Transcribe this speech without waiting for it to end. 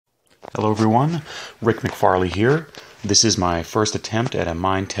Hello everyone, Rick McFarley here. This is my first attempt at a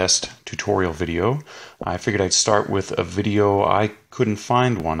Minetest tutorial video. I figured I'd start with a video I couldn't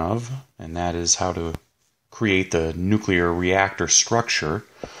find one of, and that is how to create the nuclear reactor structure.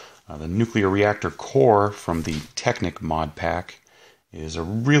 The nuclear reactor core from the Technic mod pack is a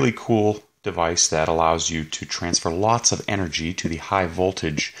really cool device that allows you to transfer lots of energy to the high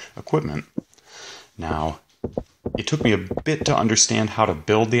voltage equipment. Now, it took me a bit to understand how to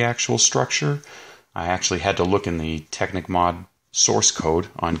build the actual structure. I actually had to look in the Technic mod source code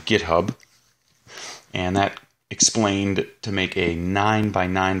on GitHub, and that explained to make a 9 by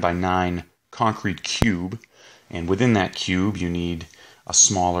 9 by 9 concrete cube, and within that cube you need a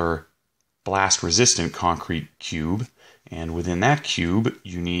smaller blast resistant concrete cube, and within that cube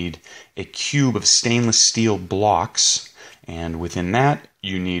you need a cube of stainless steel blocks, and within that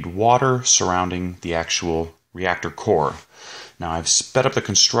you need water surrounding the actual reactor core. Now I've sped up the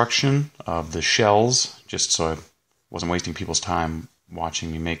construction of the shells just so I wasn't wasting people's time watching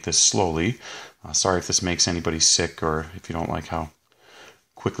me make this slowly. Sorry if this makes anybody sick or if you don't like how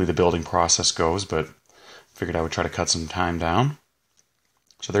quickly the building process goes, but figured I would try to cut some time down.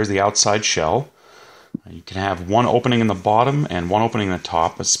 So there's the outside shell. You can have one opening in the bottom and one opening in the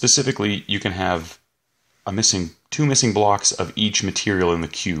top, but specifically you can have two missing blocks of each material in the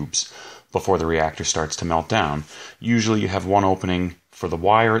cubes before the reactor starts to melt down. Usually you have one opening for the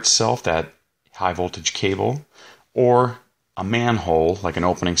wire itself, that high voltage cable, or a manhole, like an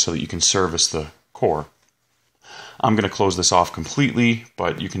opening so that you can service the core. I'm going to close this off completely,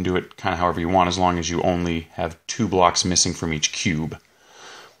 but you can do it kind of however you want as long as you only have 2 blocks missing from each cube.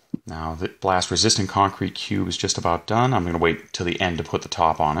 Now the blast resistant concrete cube is just about done. I'm going to wait till the end to put the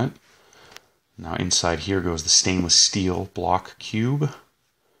top on it. Now inside here goes the stainless steel block cube.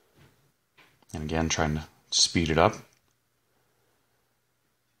 And again, trying to speed it up.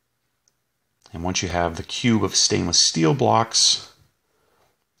 And once you have the cube of stainless steel blocks,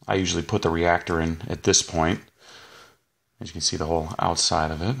 I usually put the reactor in at this point. As you can see, the whole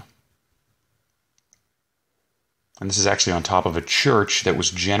outside of it. And this is actually on top of a church that was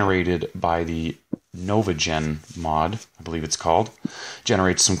generated by the NovaGen mod, I believe it's called.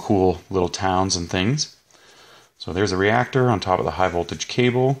 Generates some cool little towns and things. So there's a reactor on top of the high voltage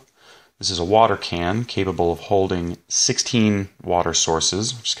cable. This is a water can capable of holding 16 water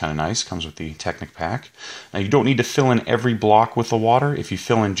sources, which is kind of nice. Comes with the Technic pack. Now you don't need to fill in every block with the water. If you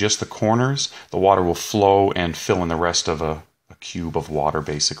fill in just the corners, the water will flow and fill in the rest of a cube of water,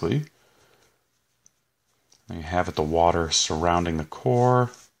 basically. There you have it, the water surrounding the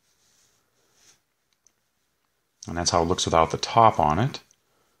core. And that's how it looks without the top on it.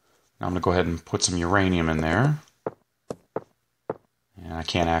 Now I'm going to go ahead and put some uranium in there. And I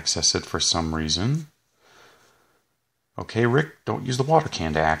can't access it for some reason. Okay, Rick, don't use the water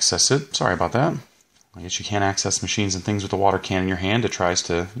can to access it. Sorry about that. I guess you can't access machines and things with the water can in your hand. It tries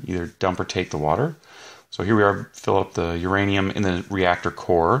to either dump or take the water. So here we are, fill up the uranium in the reactor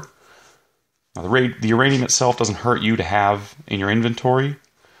core. Now the uranium itself doesn't hurt you to have in your inventory.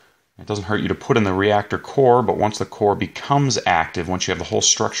 It doesn't hurt you to put in the reactor core, but once the core becomes active, once you have the whole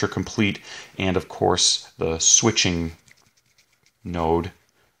structure complete, and of course the switching node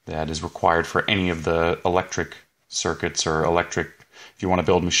that is required for any of the electric circuits or if you want to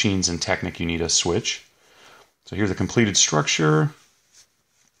build machines in Technic, you need a switch. So here's the completed structure,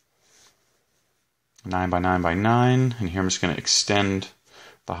 9 by 9 by 9, and here I'm just going to extend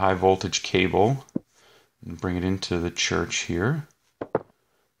the high voltage cable and bring it into the church here.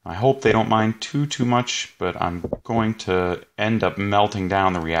 I hope they don't mind too much, but I'm going to end up melting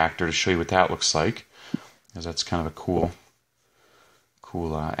down the reactor to show you what that looks like, because that's kind of a cool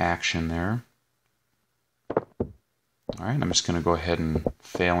action there. Alright, I'm just going to go ahead and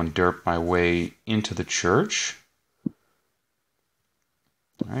fail and derp my way into the church.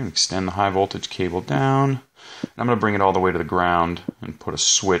 Alright, extend the high voltage cable down. And I'm going to bring it all the way to the ground and put a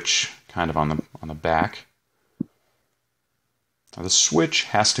switch kind of on the back. Now the switch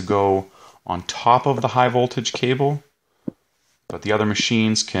has to go on top of the high voltage cable, but the other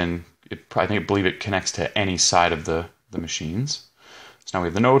machines I believe it connects to any side of the machines. So now we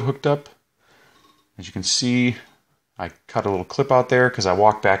have the node hooked up. As you can see, I cut a little clip out there because I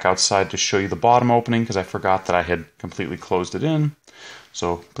walked back outside to show you the bottom opening because I forgot that I had completely closed it in.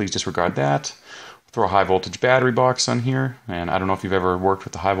 So please disregard that. Throw a high voltage battery box on here, and I don't know if you've ever worked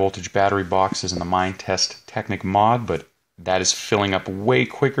with the high voltage battery boxes in the Minetest Technic mod, but that is filling up way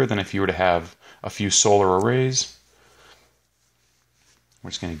quicker than if you were to have a few solar arrays. We're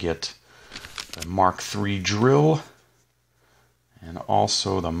just going to get the Mark III drill and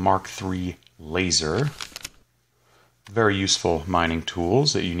also the Mark III laser. Very useful mining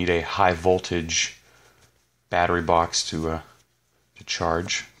tools that you need a high voltage battery box to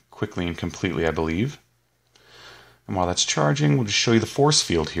charge quickly and completely, I believe. And while that's charging, we'll just show you the force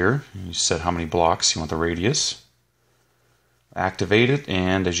field here. You set how many blocks you want the radius. Activate it,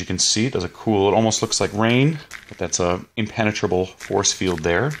 and as you can see, it does a cool, it almost looks like rain, but that's a impenetrable force field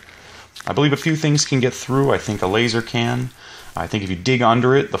there. I believe a few things can get through. I think a laser can. I think if you dig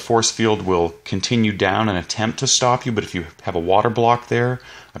under it, the force field will continue down and attempt to stop you, but if you have a water block there,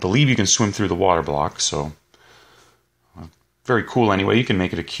 I believe you can swim through the water block, so very cool anyway. You can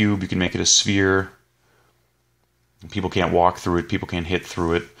make it a cube, you can make it a sphere. People can't walk through it, people can't hit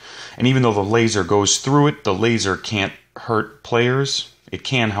through it. And even though the laser goes through it, the laser can't hurt players. It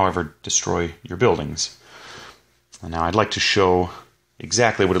can, however, destroy your buildings. And now I'd like to show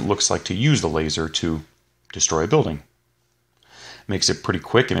exactly what it looks like to use the laser to destroy a building. Makes it pretty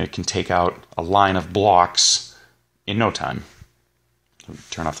quick, and it can take out a line of blocks in no time. So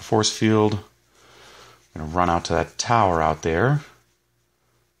turn off the force field. I'm going to run out to that tower out there.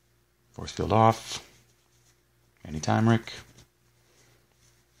 Force field off. Anytime, Rick.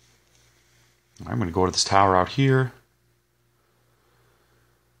 I'm going to go to this tower out here.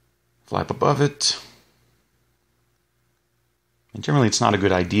 Fly up above it. And generally it's not a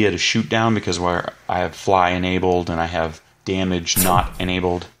good idea to shoot down because where I have fly enabled and I have damage not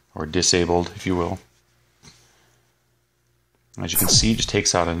enabled, or disabled, if you will. As you can see, it just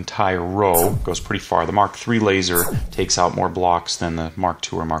takes out an entire row, goes pretty far. The Mark III laser takes out more blocks than the Mark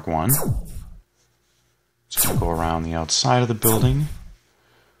II or Mark I. Just going to go around the outside of the building,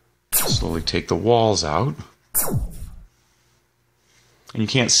 slowly take the walls out. And you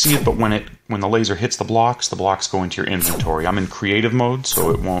can't see it, but when the laser hits the blocks go into your inventory. I'm in creative mode,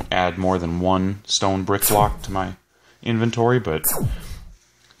 so it won't add more than one stone brick block to my inventory, but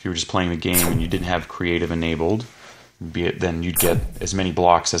if you were just playing the game and you didn't have creative enabled, then you'd get as many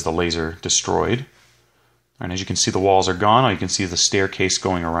blocks as the laser destroyed. And as you can see, the walls are gone. You can see the staircase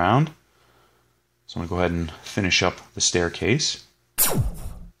going around. So I'm going to go ahead and finish up the staircase.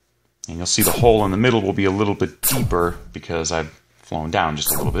 And you'll see the hole in the middle will be a little bit deeper because I've flown down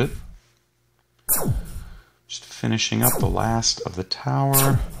just a little bit. Just finishing up the last of the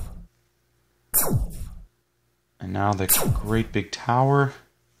tower. And now the great big tower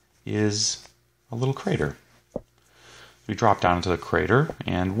is a little crater. We drop down into the crater,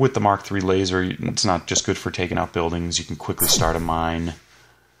 and with the Mark III laser, it's not just good for taking out buildings. You can quickly start a mine.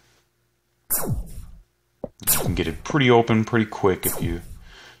 You can get it pretty open pretty quick if you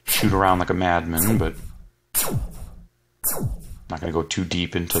shoot around like a madman, but I'm not going to go too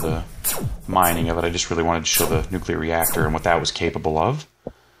deep into the mining of it. I just really wanted to show the nuclear reactor and what that was capable of.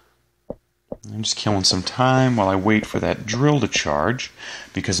 I'm just killing some time while I wait for that drill to charge,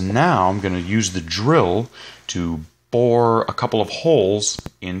 because now I'm going to use the drill to bore a couple of holes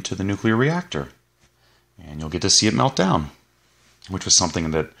into the nuclear reactor. And you'll get to see it melt down, which was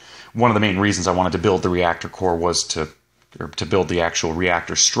something that one of the main reasons I wanted to build the reactor core was to build the actual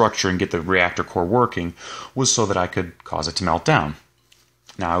reactor structure and get the reactor core working, was so that I could cause it to melt down.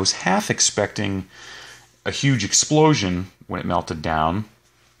 Now, I was half expecting a huge explosion when it melted down,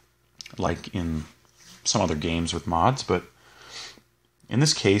 like in some other games with mods, but in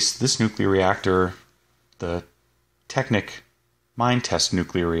this case, this nuclear reactor, the Technic Minetest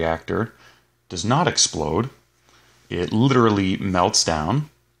nuclear reactor, does not explode. It literally melts down,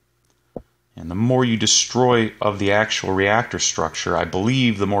 and the more you destroy of the actual reactor structure, I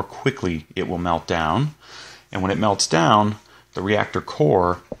believe the more quickly it will melt down. And when it melts down, the reactor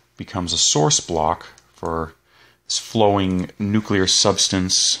core becomes a source block for this flowing nuclear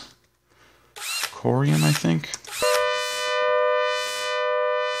substance, corium, I think.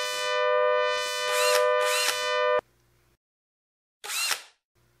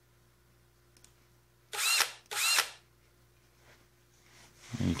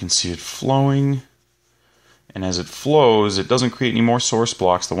 And you can see it flowing, and as it flows, it doesn't create any more source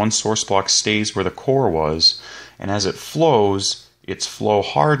blocks. The one source block stays where the core was, and as it flows, its flow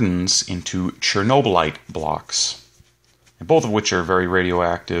hardens into Chernobylite blocks, and both of which are very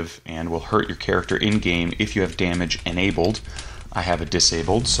radioactive and will hurt your character in-game if you have damage enabled. I have it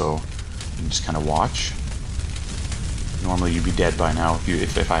disabled, so you can just kind of watch. Normally you'd be dead by now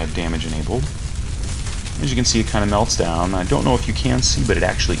if I had damage enabled. As you can see, it kind of melts down. I don't know if you can see, but it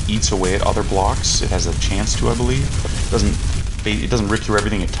actually eats away at other blocks. It has a chance to, I believe. It doesn't rip through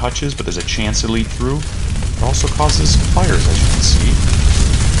everything it touches, but there's a chance it'll eat through. It also causes fires, as you can see,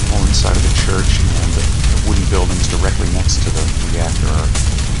 all inside of the church, and the wooden buildings directly next to the reactor are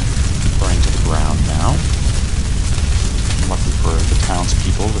burning to the ground now. And luckily for the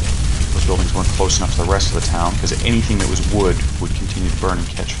townspeople, the Those buildings weren't close enough to the rest of the town, because anything that was wood would continue to burn and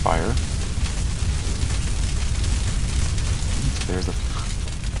catch fire. There's the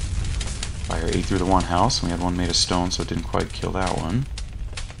fire ate through the one house, and we had one made of stone, so it didn't quite kill that one.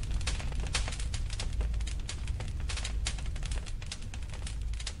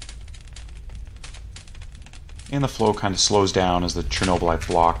 And the flow kind of slows down as the Chernobylite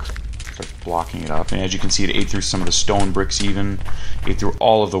block starts blocking it up. And as you can see, it ate through some of the stone bricks even. Ate through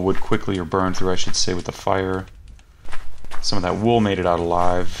all of the wood quickly, or burned through, I should say, with the fire. Some of that wool made it out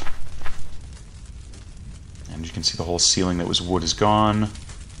alive. And you can see the whole ceiling that was wood is gone.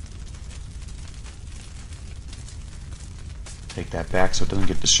 Take that back so it doesn't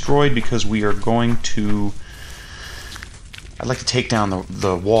get destroyed, because we are going to... I'd like to take down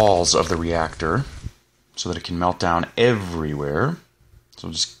the walls of the reactor so that it can melt down everywhere. So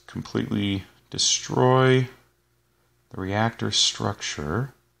just completely destroy the reactor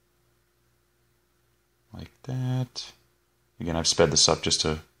structure. Like that. Again, I've sped this up just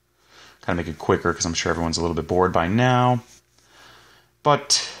to kind of make it quicker, because I'm sure everyone's a little bit bored by now.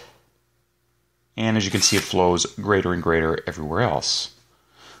 And as you can see, it flows greater and greater everywhere else.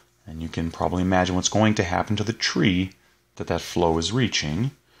 And you can probably imagine what's going to happen to the tree that flow is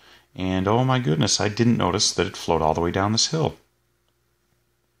reaching. And oh my goodness, I didn't notice that it flowed all the way down this hill.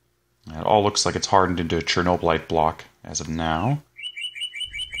 It all looks like it's hardened into a Chernobylite block as of now.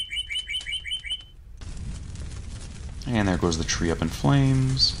 And there goes the tree up in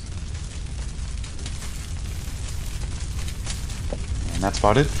flames. And that's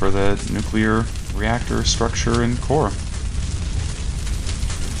about it for the nuclear reactor structure and core.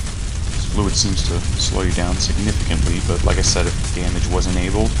 This fluid seems to slow you down significantly, but like I said, if damage was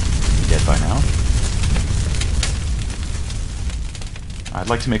enabled, you'd be dead by now. I'd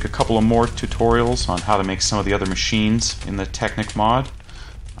like to make a couple of more tutorials on how to make some of the other machines in the Technic mod.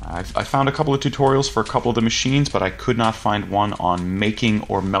 I found a couple of tutorials for a couple of the machines, but I could not find one on making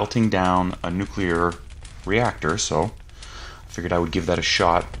or melting down a nuclear reactor, so I figured I would give that a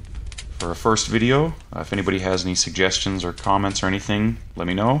shot for a first video. If anybody has any suggestions or comments or anything, let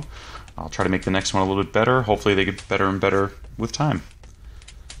me know. I'll try to make the next one a little bit better. Hopefully they get better and better with time.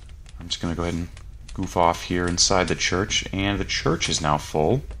 I'm just going to go ahead and goof off here inside the church, and the church is now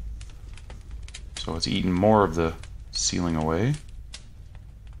full. So it's eaten more of the ceiling away.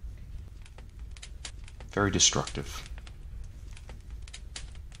 Very destructive.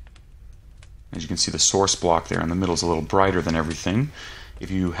 As you can see, the source block there in the middle is a little brighter than everything. If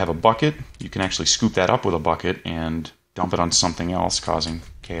you have a bucket, you can actually scoop that up with a bucket and dump it on something else, causing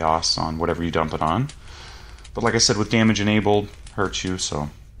chaos on whatever you dump it on. But like I said, with damage enabled, hurts you, so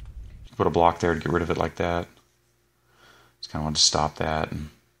you put a block there to get rid of it like that. Just kind of wanted to stop that and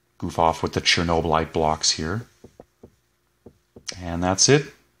goof off with the Chernobylite blocks here. And that's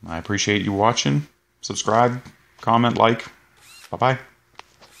it. I appreciate you watching. Subscribe, comment, like. Bye-bye.